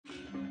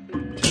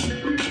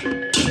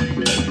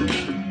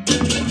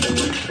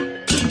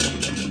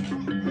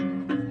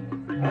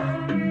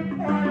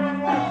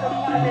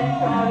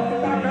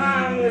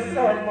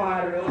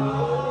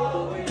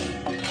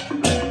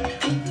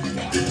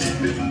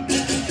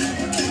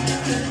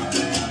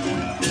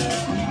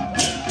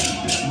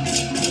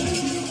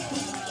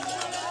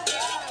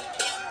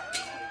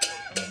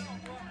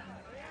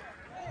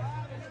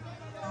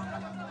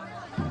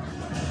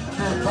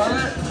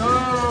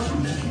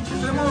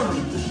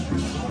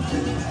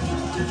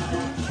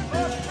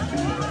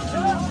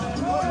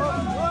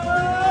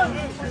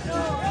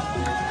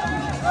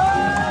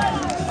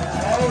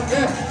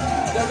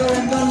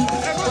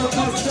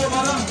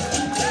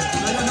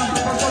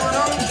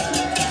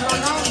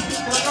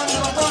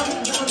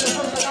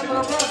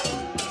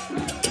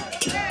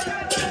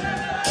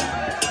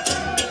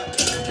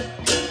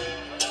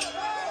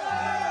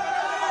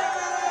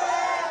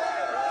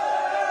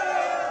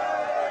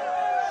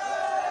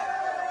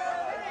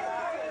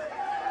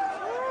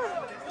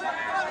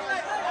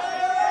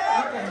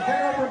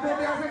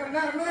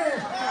benar nih.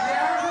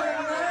 Ya,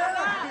 benar.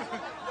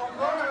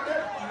 Ogoh ada.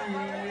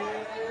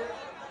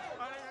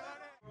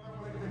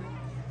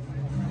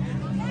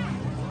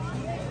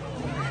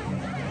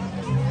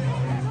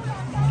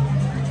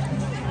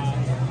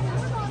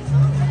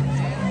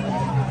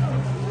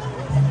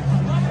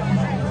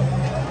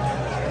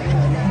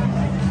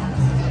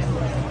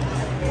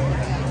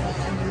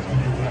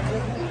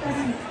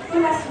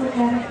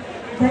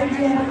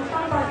 Banjar,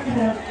 Tampak,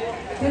 Kerep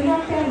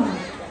dengan tema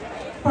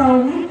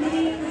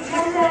Mengwi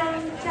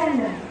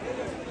Canda-Canda.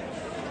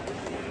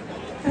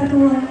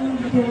 Tertuang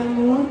di dalam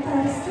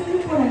lontar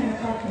selimpuran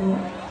foto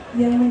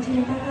yang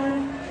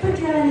menceritakan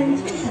perjalanan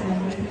cinta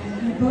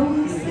di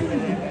bawah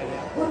sendiri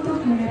untuk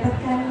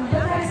mendapatkan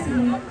bekasi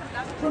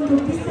untuk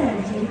bisa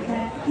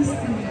dijadikan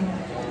istrinya.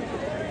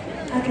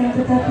 Akan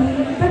tetapi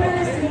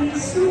bekasi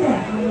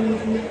sudah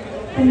memiliki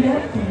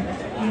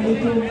pendapat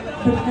yaitu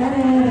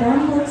perkara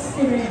rambut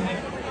sederhana.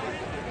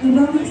 Di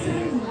bawah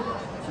sini,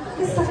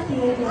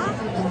 kesaktian yang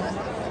tidak.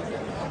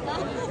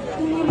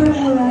 Ini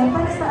bermula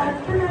pada saat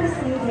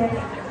penerusnya dan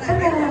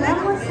perkara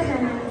rambut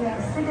sederhana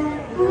yang sedang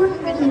turun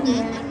ke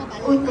dunia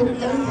untuk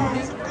melihat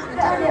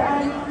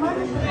keadaan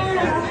manusia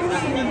rambut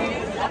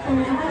sederhana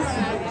tengah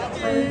asik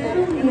oleh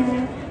dunia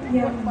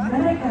yang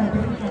mereka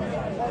berikan.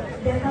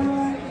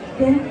 Datanglah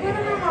dan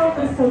karena hal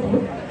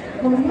tersebut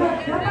membuat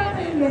dapat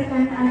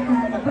membiarkan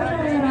akan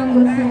perkara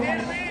rambut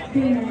sederhana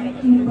dengan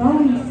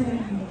dibawi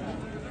sendiri.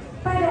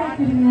 Pada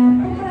akhirnya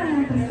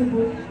peperangan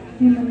tersebut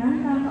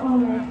dimenangkan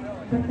oleh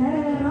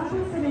perkara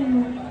rambut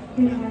sederhana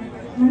dengan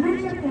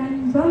menancapkan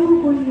bambu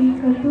kuning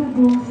ke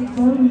tubuh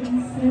bawi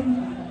sendiri.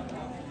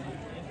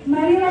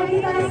 Marilah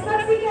kita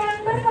saksikan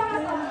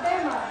bersama-sama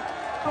tema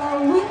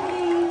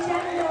Mengwi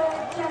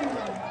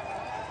Canda-Canda.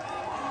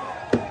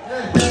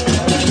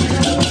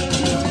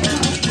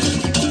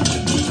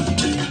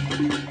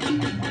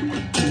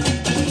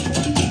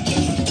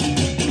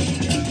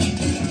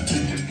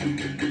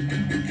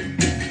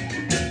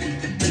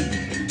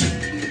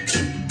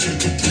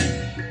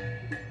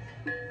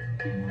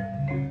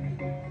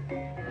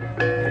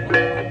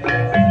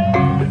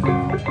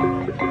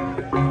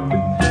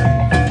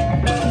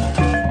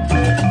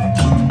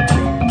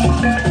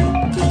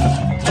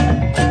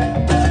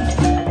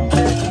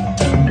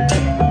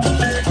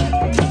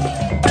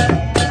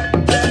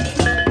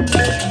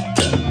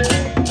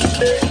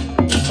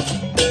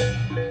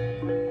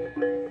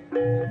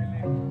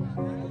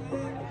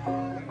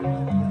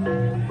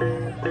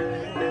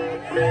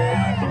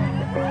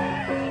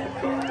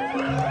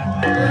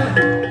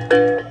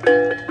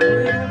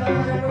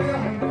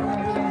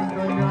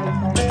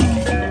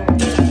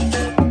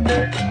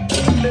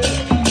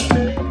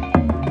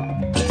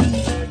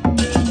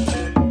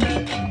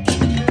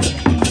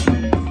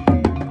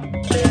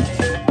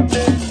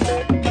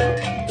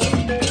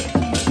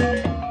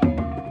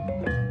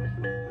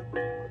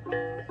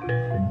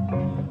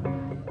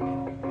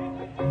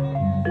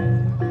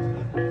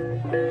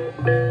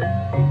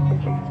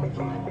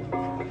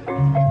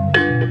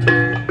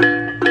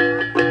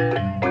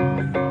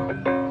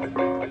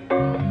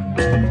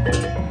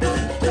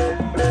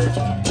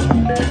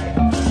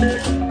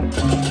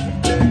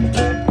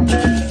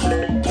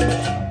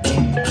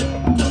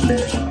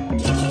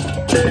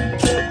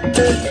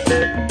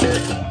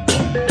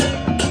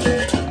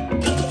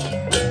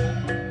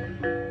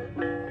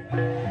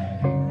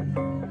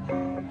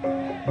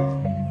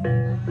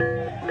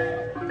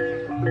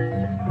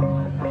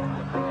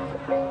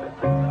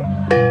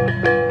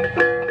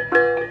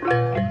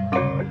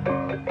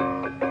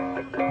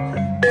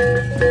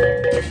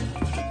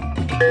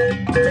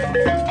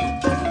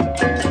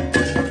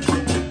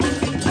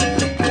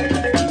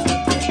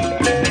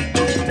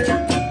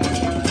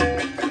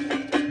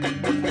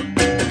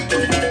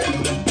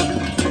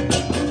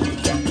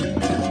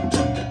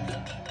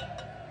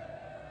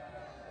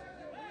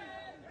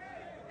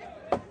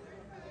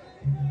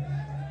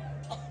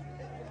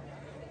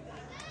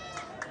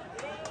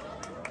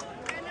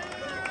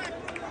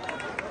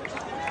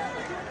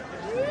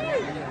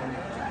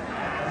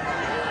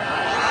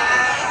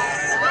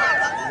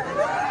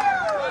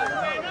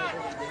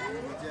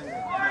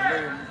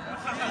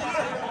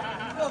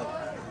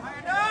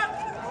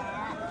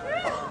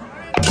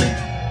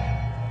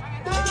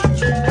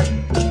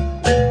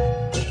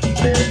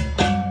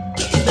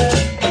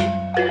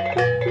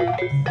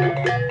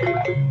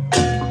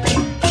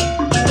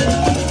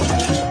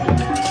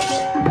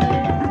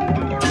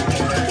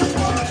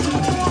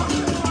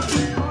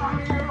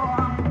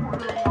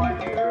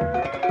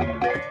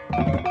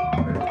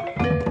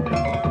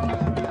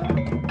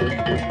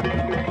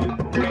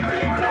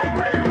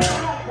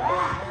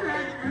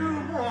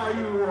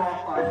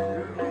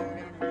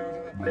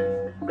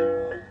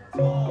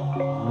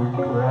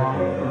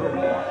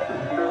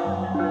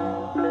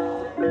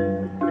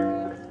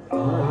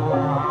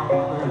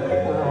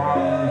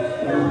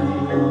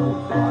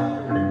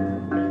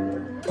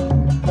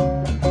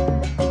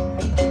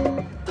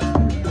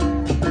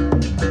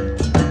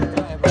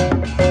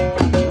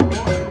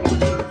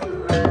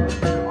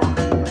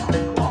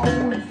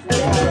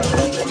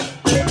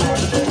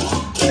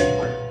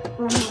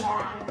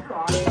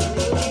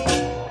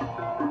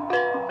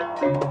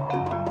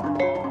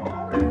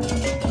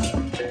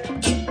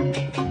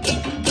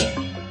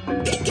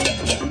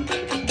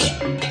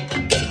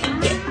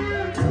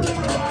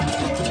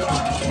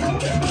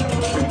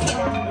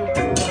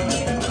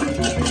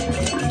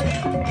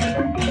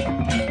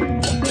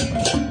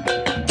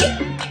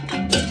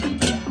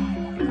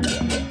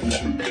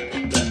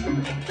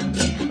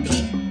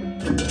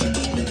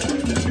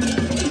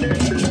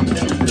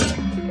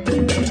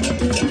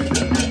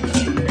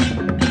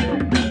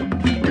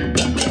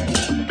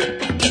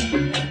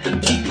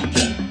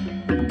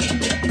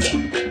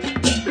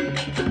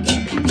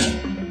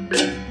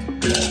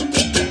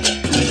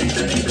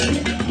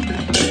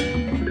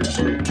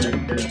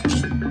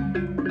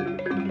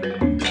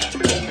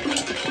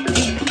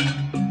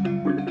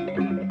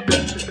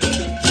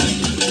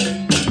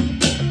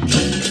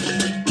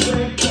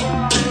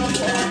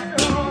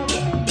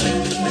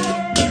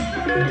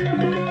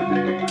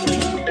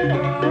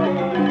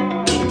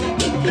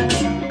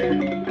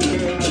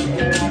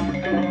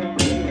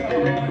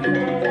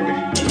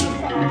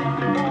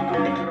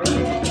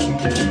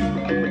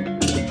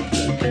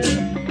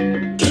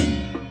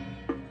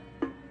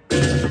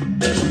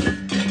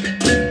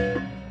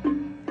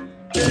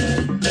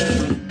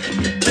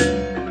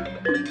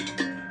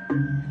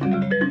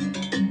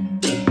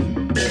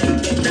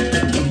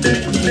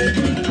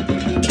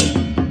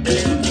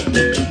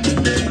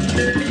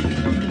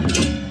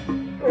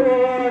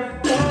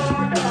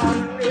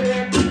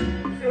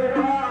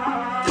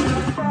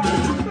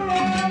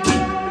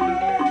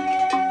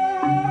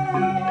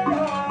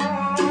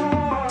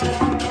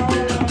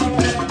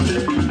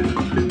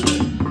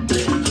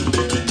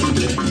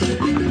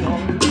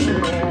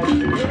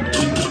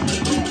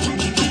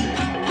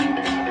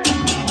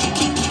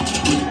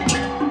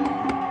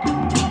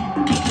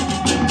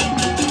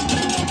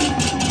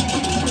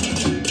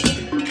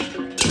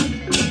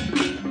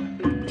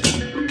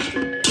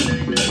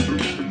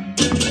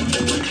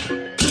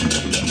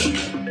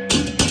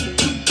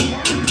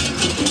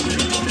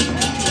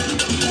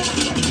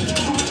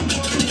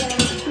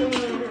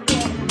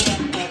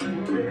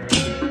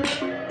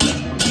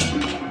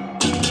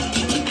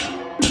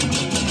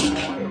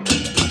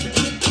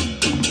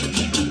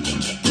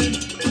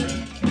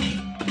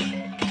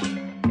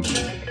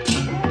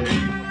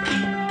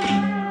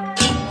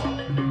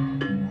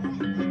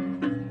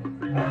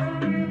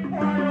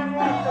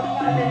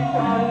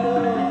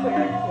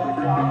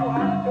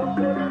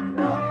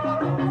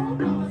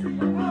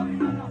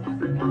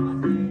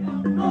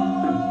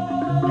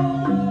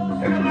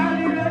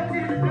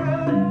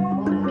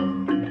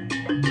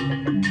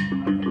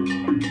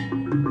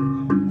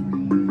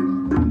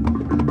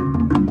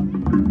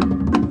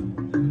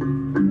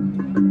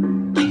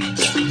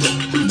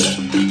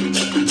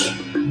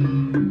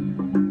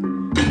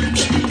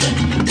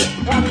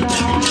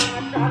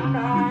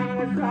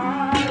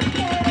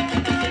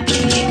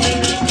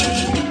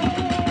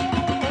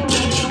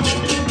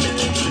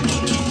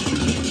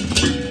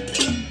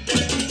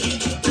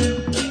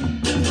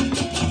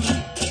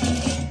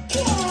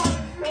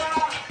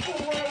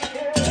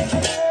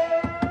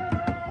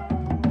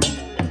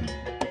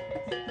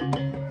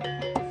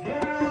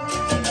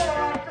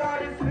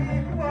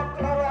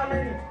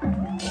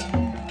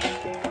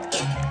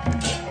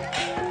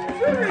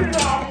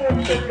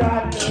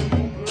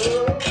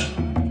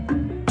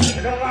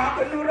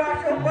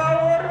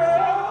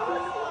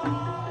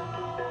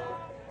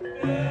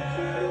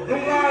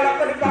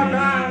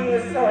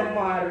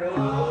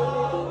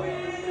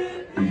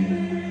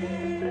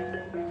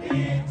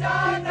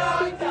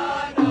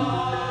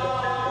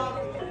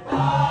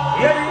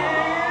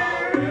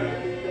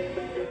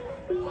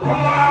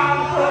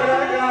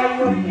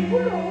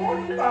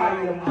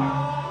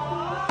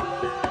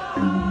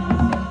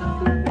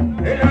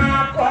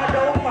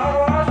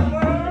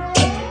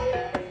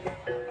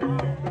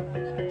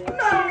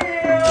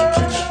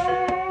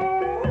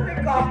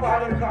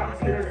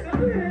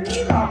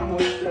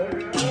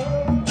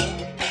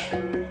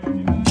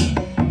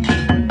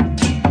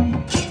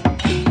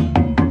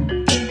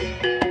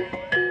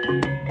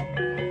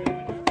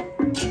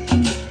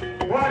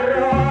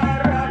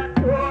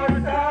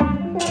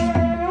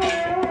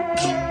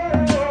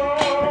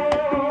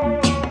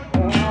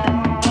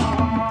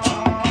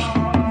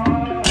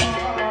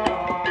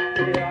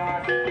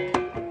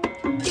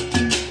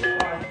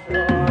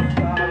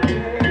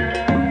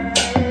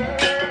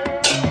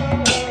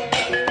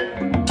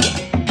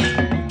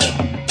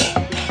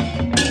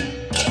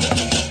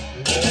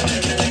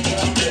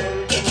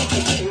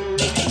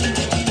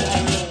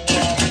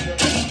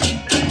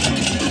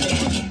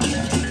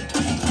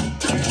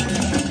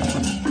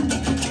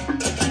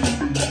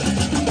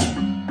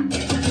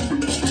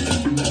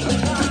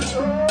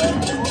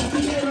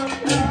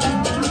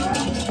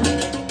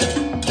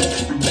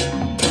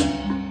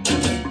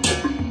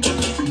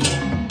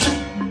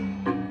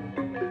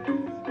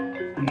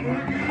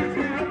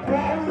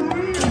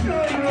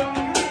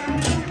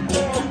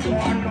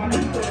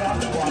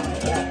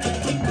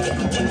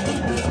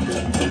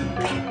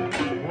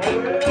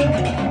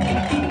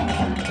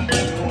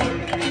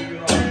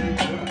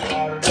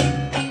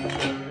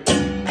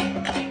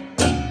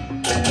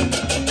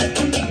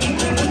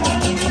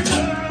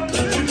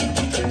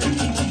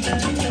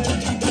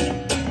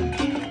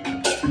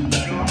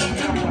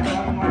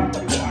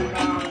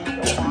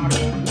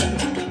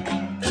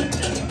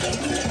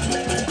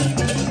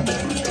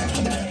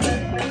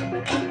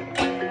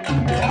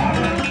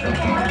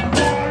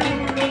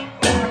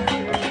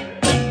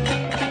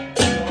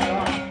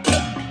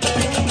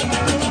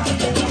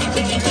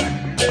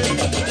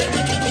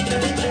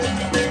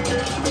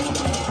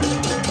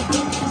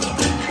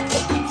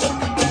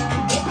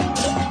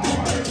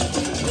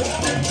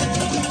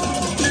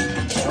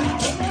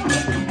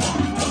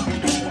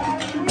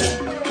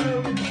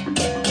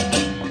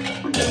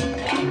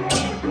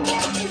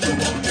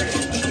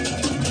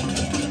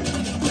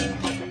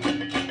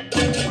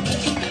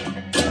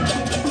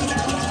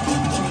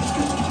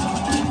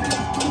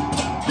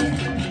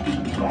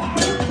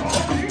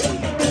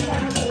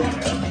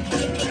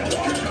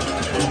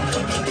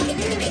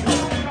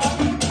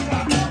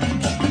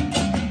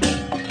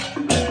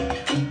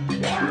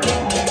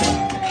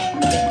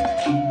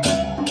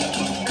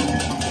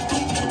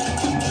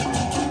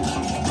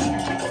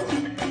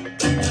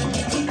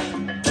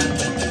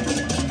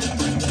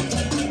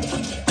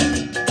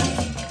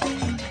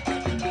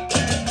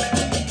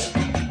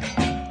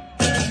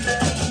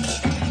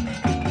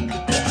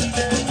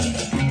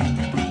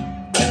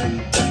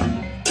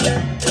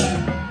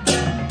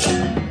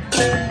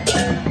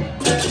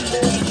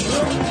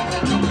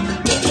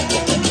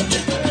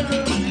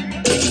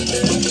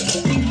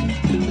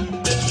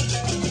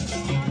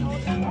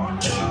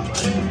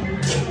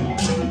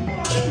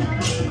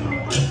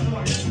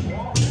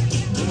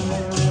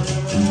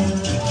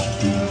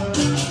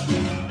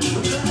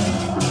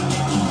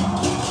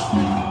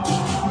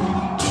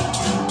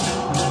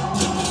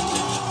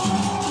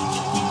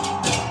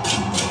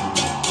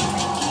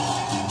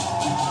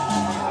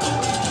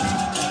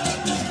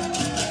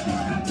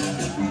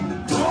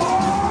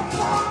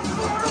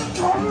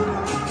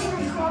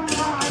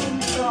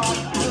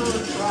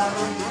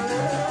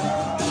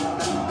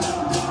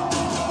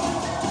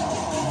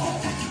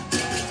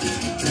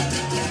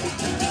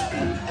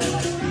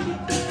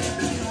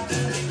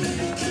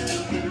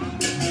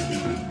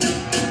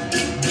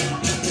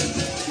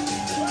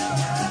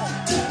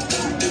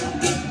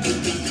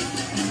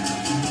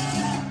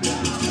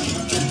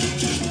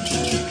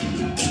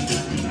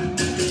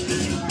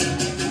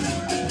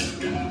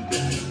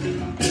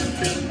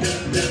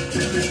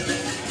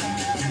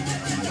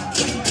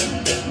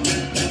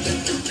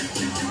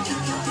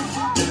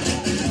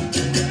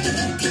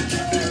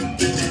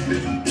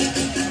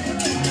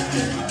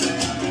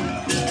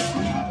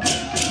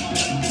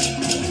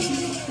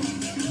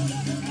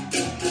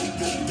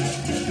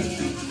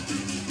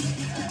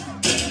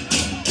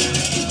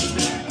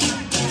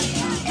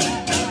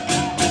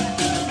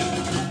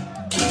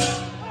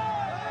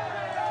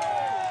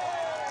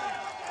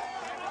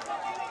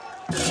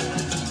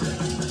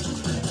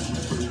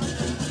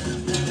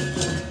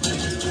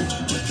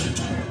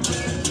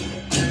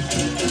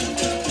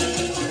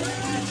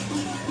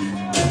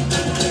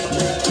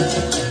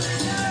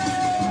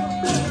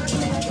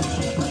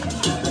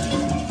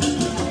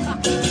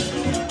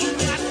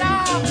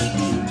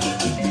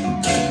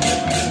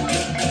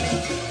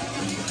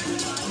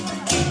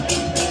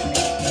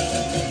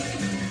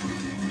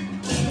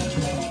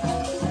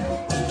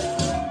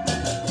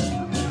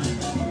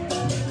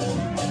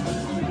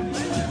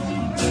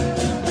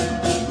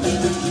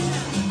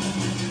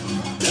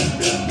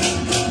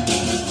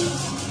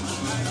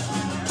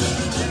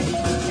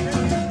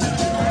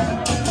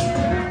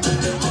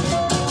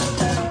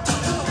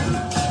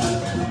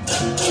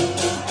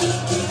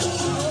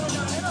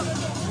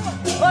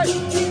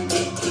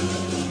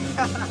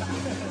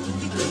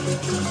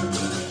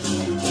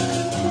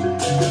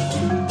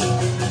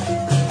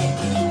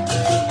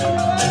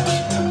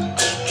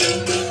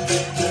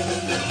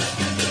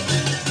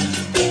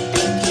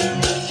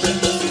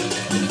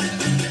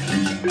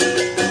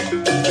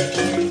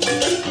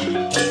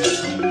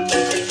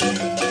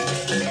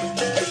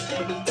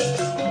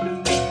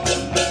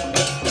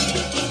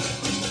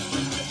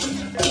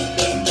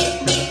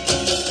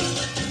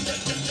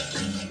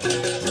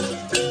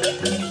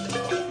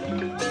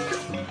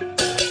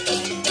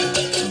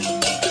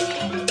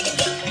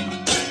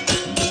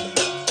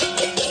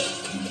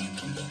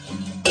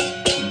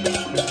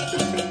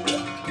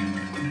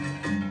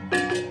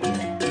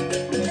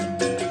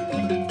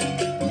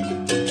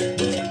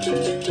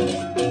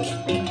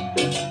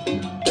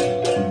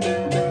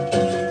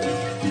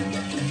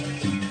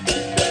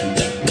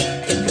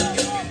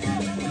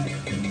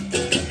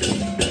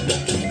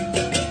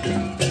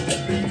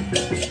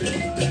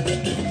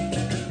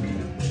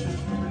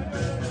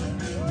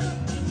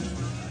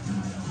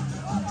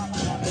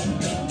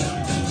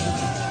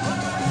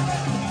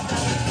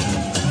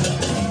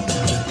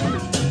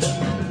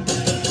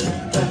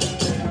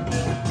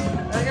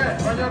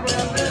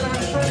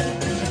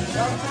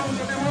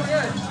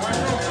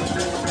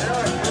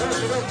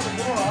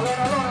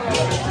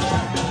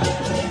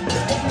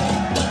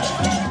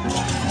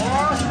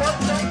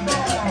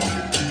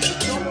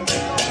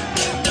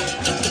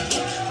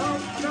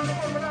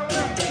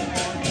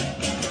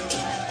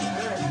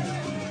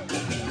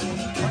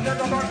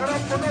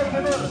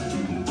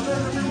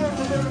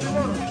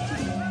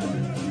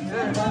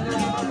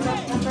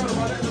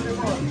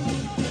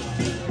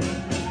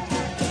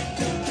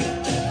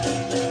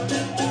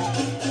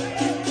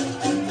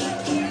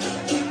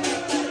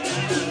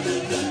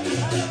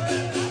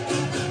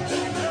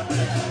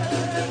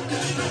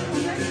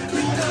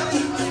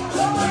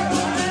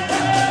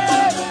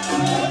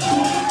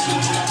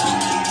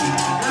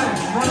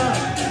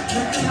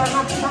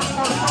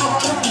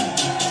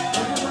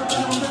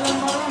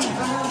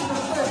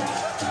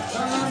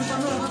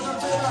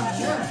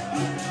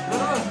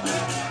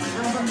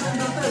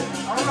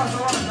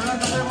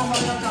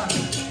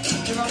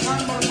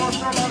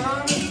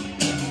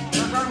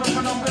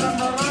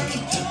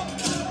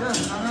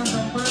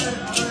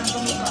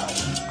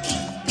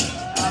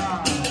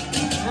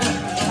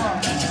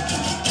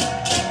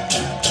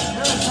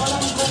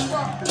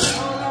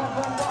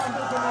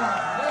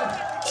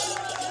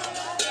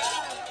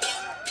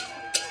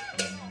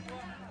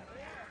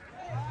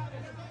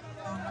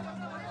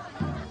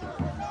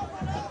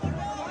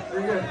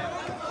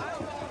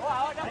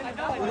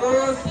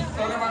 Terus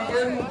saya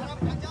makin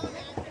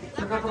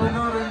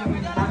sekretariat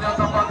Banjar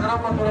Tampak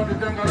Kerep aturan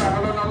diteng kali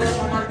alun-alun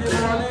memargi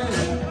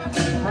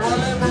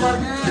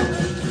memargi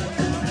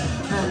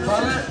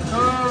balik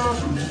ke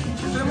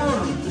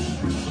timur.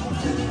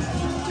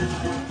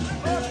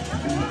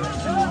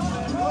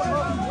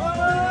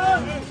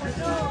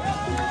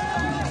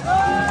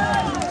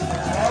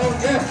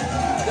 Oke,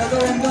 jaga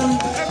untuk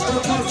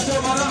berfoto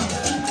bareng.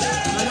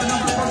 Jaga untuk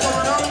berfoto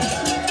bareng.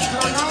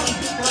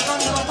 Silakan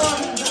merapat.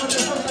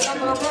 Silakan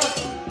merapat.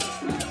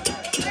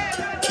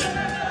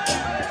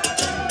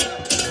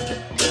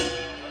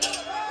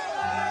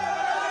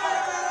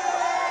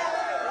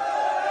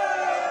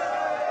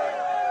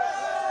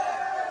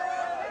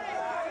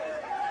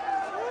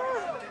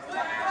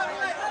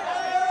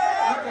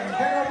 Oke,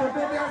 saya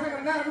butuh yang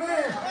benar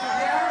nih.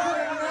 Yang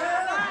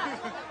benar.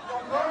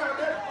 Ogoh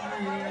ada.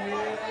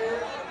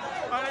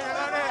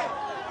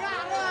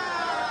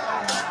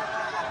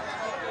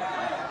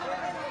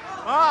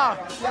 Ah.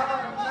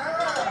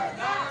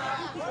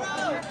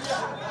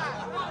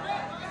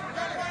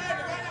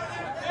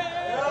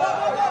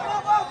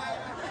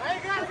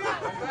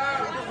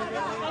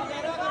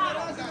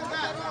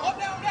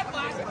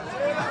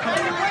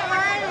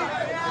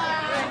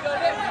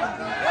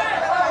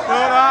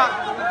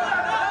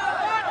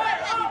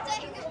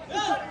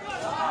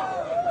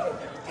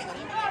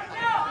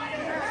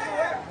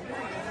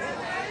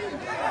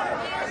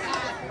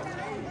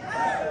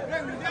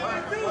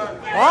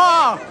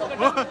 Wah.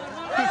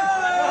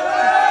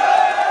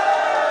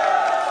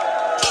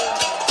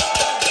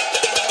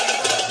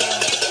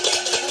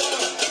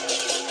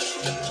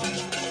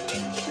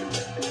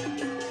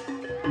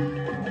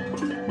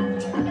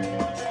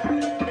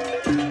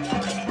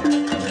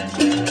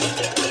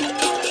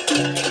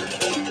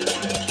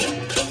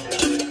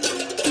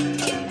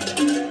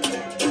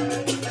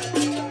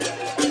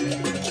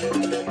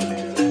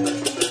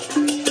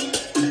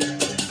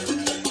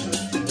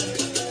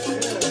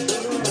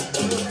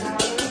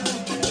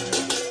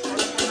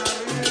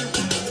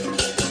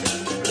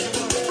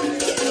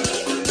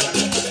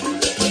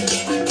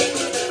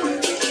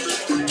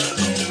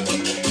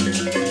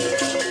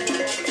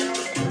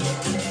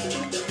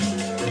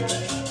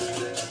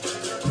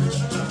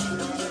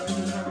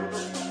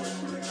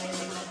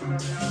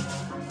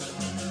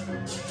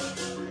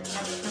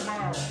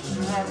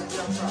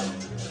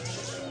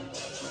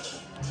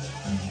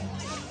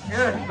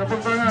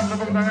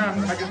 Tepuk tangan,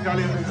 lagi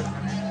sekali itu.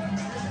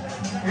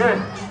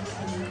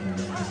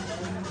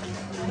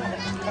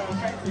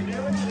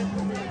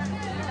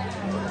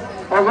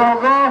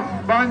 Ogoh-ogoh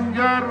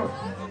Banjar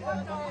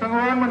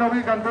Tengguan menawi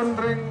kantun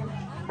ring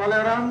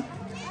Balerang.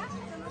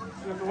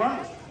 Kedua.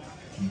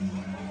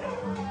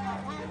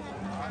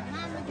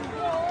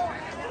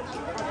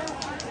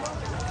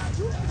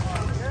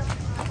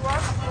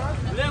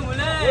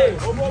 Mulai.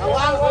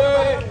 Awal.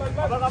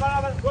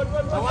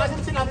 Awasin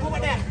si lampu Pak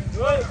Dek.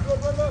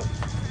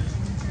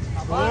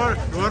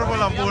 Dur po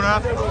lampu na.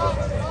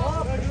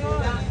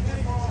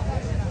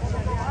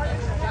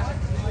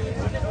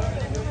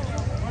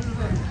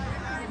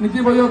 Niki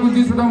boyo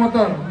kunci sepeda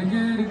motor.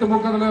 Niki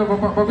ditemukan oleh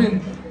Bapak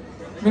Babin.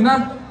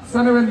 Minat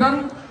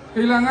sanewendang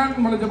kehilangan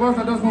malah jebol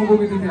sados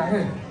menghubungi tiga.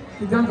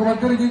 Jangan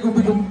khawatir, ini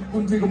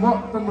kunci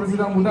gembok dan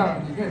bersidang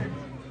muda.